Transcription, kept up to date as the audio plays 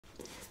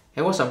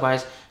Hey, what's up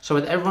guys? So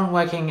with everyone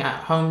working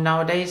at home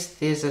nowadays,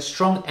 there's a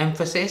strong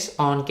emphasis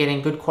on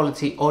getting good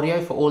quality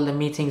audio for all the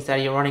meetings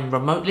that you're running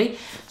remotely.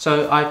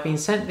 So I've been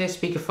sent this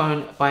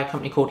speakerphone by a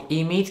company called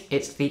eMeet.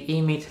 It's the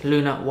eMeet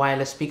Luna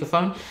wireless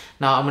speakerphone.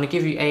 Now I'm going to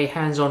give you a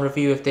hands-on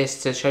review of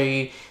this to show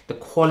you the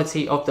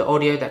quality of the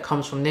audio that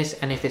comes from this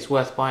and if it's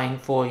worth buying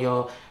for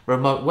your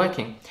remote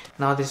working.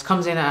 Now this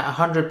comes in at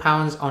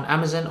 £100 on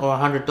Amazon or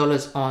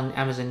 $100 on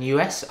Amazon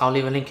US. I'll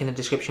leave a link in the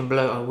description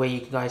below on where you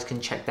guys can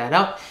check that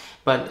out.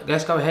 But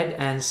let's go ahead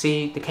and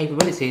see the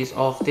capabilities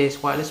of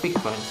this wireless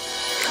speakerphone.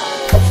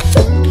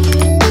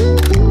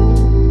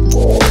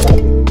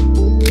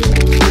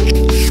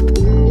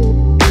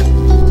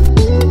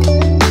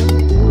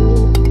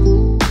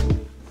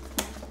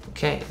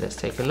 Okay, let's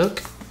take a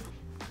look.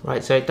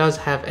 Right, so it does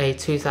have a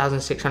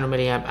 2600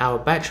 milliamp hour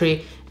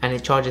battery and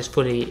it charges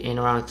fully in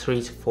around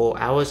 3 to 4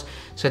 hours.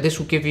 So this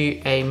will give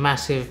you a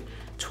massive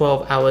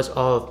 12 hours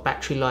of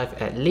battery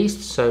life at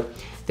least. So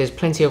there's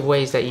plenty of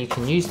ways that you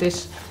can use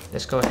this.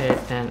 Let's go ahead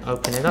and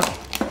open it up.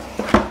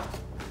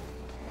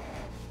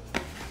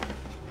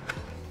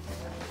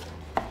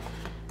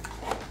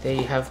 There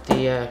you have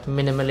the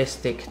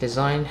minimalistic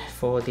design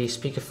for the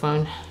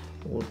speakerphone.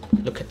 We'll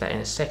look at that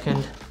in a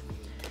second.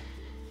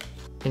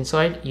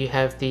 Inside you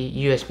have the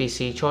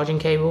USB-C charging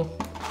cable,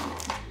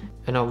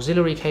 an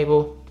auxiliary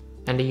cable,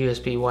 and a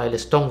USB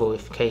wireless dongle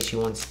in case you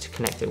wanted to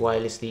connect it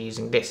wirelessly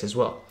using this as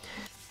well.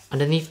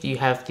 Underneath you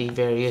have the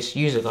various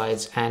user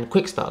guides and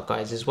quick start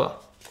guides as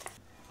well.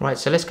 Right,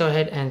 so let's go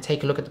ahead and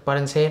take a look at the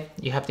buttons here.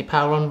 You have the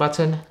power on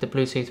button, the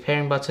Bluetooth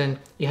pairing button,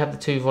 you have the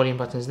two volume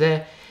buttons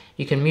there.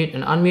 You can mute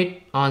and unmute,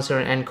 answer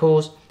and end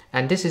calls,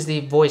 and this is the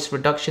voice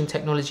reduction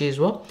technology as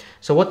well.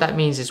 So what that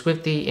means is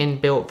with the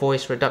inbuilt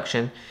voice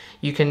reduction,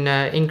 you can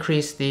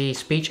increase the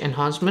speech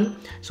enhancement.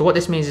 So what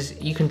this means is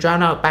you can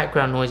drown out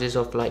background noises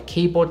of like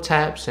keyboard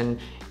taps and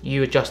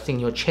you adjusting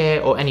your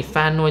chair or any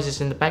fan noises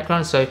in the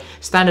background. So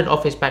standard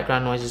office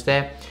background noises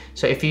there.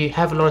 So if you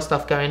have a lot of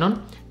stuff going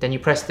on, then you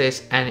press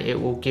this and it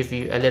will give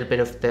you a little bit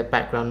of the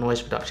background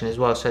noise reduction as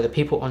well. So the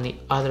people on the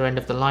other end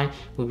of the line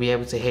will be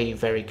able to hear you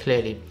very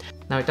clearly.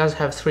 Now it does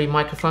have 3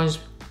 microphones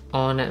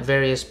on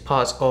various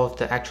parts of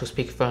the actual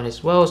speakerphone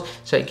as well.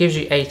 So it gives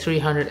you a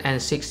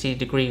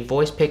 360-degree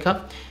voice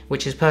pickup,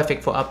 which is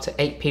perfect for up to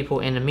 8 people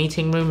in a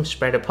meeting room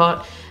spread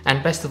apart.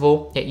 And best of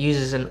all, it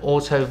uses an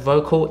auto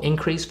vocal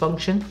increase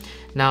function.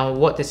 Now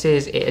what this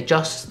is, it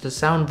adjusts the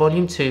sound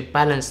volume to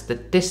balance the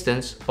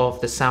distance of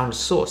the sound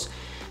source.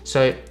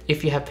 So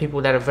if you have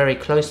people that are very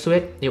close to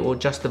it, it will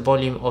adjust the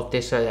volume of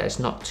this so that it's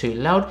not too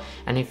loud.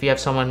 And if you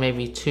have someone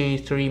maybe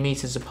 2-3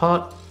 meters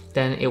apart,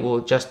 then it will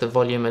adjust the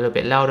volume a little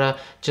bit louder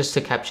just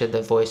to capture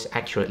the voice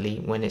accurately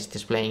when it's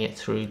displaying it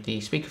through the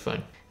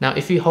speakerphone. Now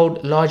if you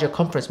hold larger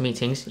conference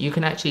meetings, you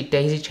can actually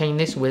daisy chain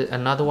this with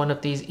another one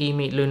of these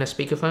eMeet Luna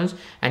speakerphones,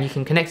 and you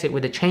can connect it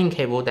with a chain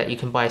cable that you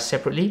can buy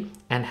separately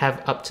and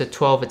have up to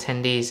 12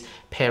 attendees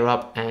pair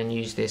up and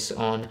use this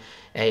on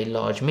a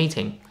large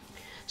meeting.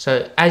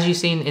 So as you've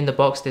seen in the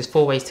box, there's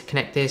 4 ways to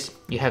connect this.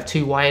 You have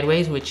 2 wired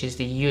ways, which is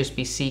the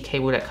USB-C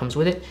cable that comes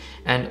with it,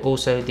 and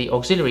also the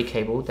auxiliary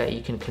cable that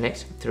you can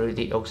connect through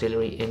the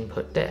auxiliary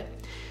input there.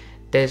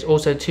 There's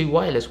also 2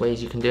 wireless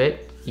ways you can do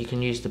it. You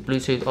can use the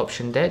Bluetooth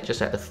option there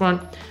just at the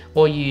front,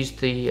 or use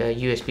the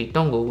USB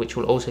dongle, which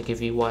will also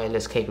give you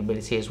wireless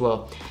capability as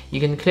well.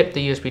 You can clip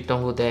the USB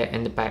dongle there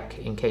in the back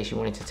in case you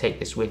wanted to take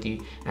this with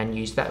you and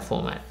use that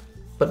format.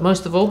 But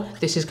most of all,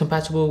 this is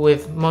compatible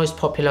with most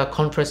popular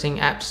conferencing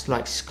apps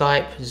like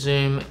Skype,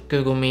 Zoom,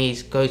 Google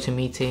Meet,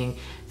 GoToMeeting,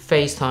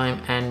 FaceTime,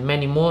 and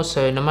many more.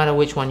 So no matter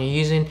which one you're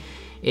using,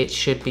 it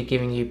should be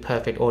giving you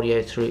perfect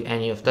audio through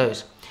any of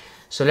those.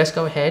 So let's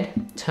go ahead,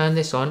 turn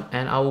this on,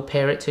 and I will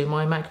pair it to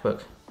my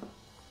MacBook.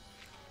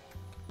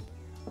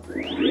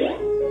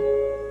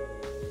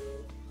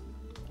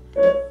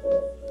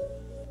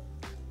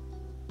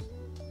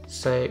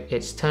 So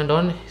it's turned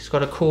on, it's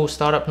got a cool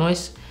startup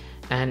noise.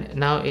 And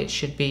now it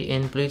should be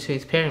in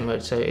Bluetooth pairing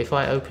mode. So if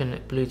I open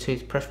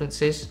Bluetooth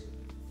preferences,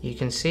 you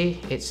can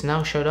see it's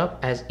now showed up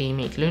as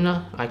eMeet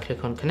Luna. I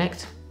click on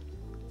connect.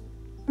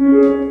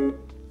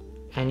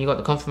 And you got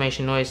the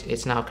confirmation noise.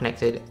 It's now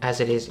connected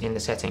as it is in the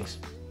settings.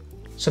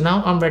 So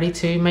now I'm ready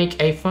to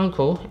make a phone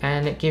call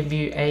and give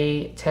you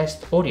a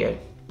test audio.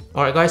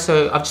 Alright guys,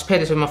 so I've just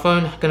paired this with my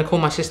phone. I'm gonna call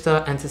my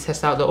sister and to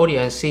test out the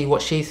audio and see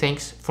what she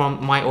thinks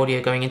from my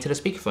audio going into the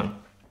speakerphone.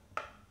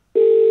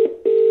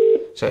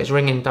 So it's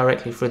ringing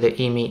directly through the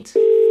eMeet.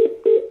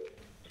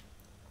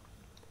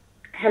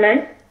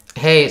 Hello?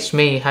 Hey, it's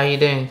me. How you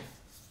doing?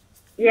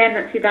 Yeah,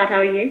 not too bad. How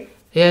are you?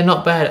 Yeah,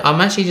 not bad. I'm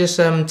actually just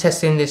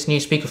testing this new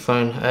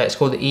speakerphone. It's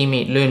called the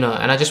eMeet Luna,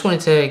 and I just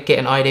wanted to get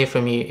an idea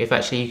from you if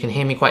actually you can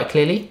hear me quite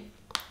clearly.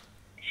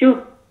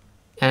 Sure.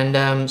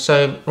 And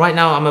so right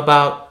now I'm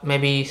about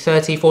maybe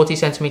 30-40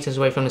 centimeters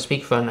away from the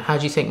speakerphone. How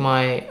do you think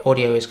my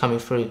audio is coming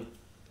through?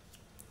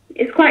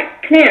 It's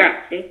quite clear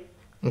actually.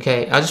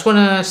 Okay, I just want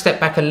to step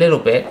back a little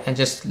bit and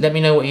just let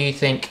me know what you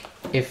think,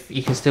 if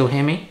you can still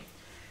hear me.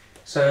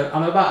 So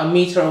I'm about 1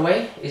 meter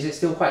away. Is it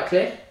still quite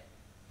clear?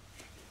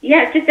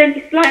 Yeah, it's just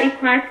only slightly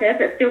quieter,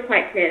 but still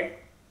quite clear.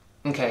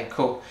 Okay,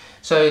 cool.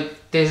 So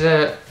there's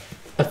a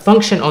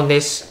function on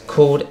this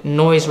called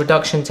noise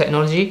reduction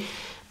technology.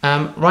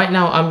 Right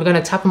now I'm going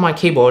to tap on my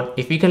keyboard.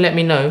 If you can let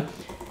me know,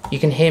 you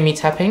can hear me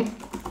tapping?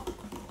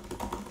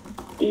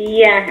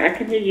 Yeah, I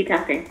can hear you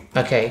tapping.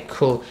 Okay,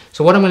 cool.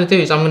 So what I'm going to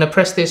do is I'm going to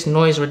press this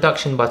noise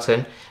reduction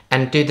button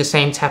and do the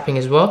same tapping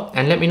as well.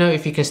 And let me know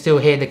if you can still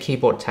hear the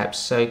keyboard taps.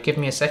 So give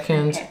me a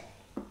second. Okay.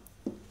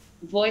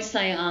 Voice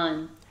AI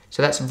on.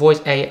 So that's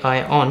voice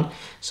AI on.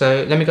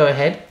 So let me go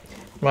ahead.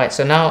 Right,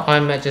 so now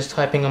I'm just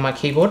typing on my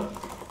keyboard.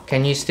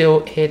 Can you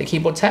still hear the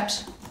keyboard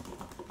taps?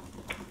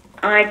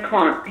 I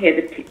can't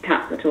hear the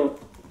taps at all.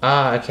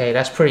 Ah, okay,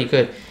 that's pretty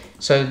good.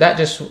 So that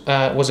just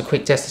was a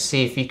quick test to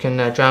see if you can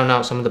drown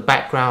out some of the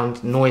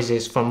background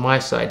noises from my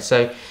side.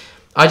 So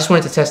I just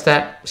wanted to test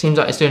that. Seems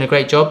like it's doing a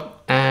great job.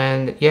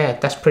 And yeah,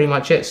 that's pretty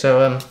much it.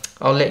 So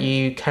I'll let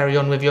you carry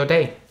on with your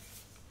day.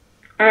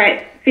 All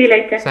right, see you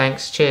later.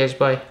 Thanks, cheers,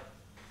 bye.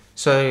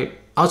 So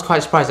I was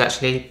quite surprised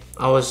actually.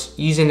 I was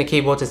using the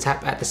keyboard to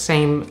tap at the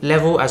same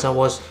level as I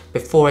was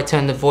before I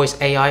turned the voice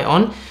AI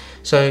on.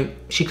 So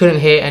she couldn't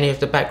hear any of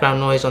the background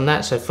noise on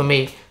that. So for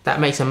me, that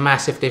makes a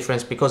massive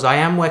difference because I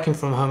am working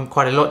from home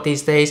quite a lot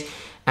these days,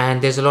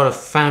 and there's a lot of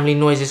family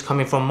noises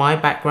coming from my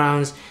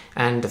backgrounds,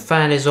 and the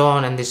fan is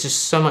on, and there's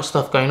just so much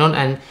stuff going on,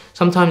 and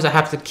sometimes I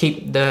have to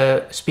keep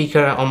the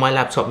speaker on my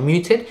laptop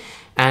muted,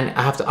 and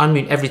I have to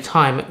unmute every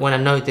time when I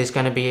know there's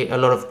going to be a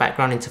lot of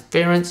background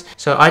interference.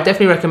 So I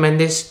definitely recommend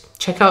this.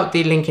 Check out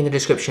the link in the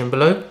description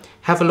below.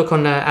 Have a look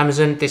on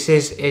Amazon. This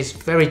is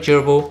very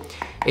durable.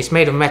 It's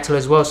made of metal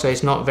as well, so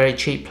it's not very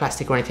cheap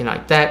plastic or anything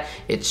like that.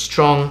 It's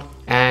strong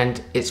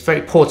and it's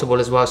very portable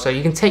as well. So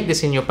you can take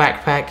this in your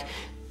backpack,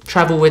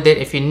 travel with it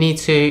if you need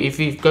to. If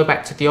you go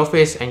back to the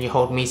office and you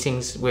hold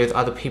meetings with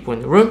other people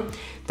in the room,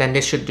 then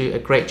this should do a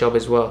great job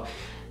as well.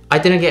 I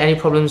didn't get any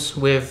problems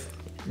with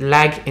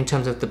lag in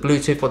terms of the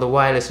Bluetooth or the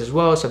wireless as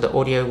well, so the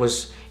audio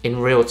was in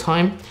real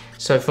time.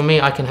 So for me,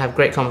 I can have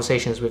great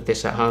conversations with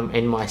this at home,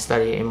 in my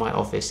study, in my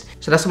office.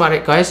 So that's about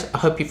it, guys. I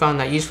hope you found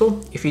that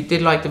useful. If you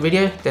did like the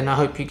video, then I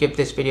hope you give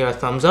this video a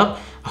thumbs up.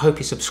 I hope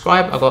you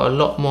subscribe. I've got a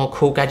lot more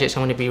cool gadgets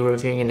I'm going to be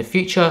reviewing in the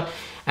future,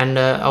 and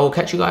I will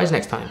catch you guys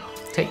next time.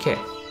 Take care.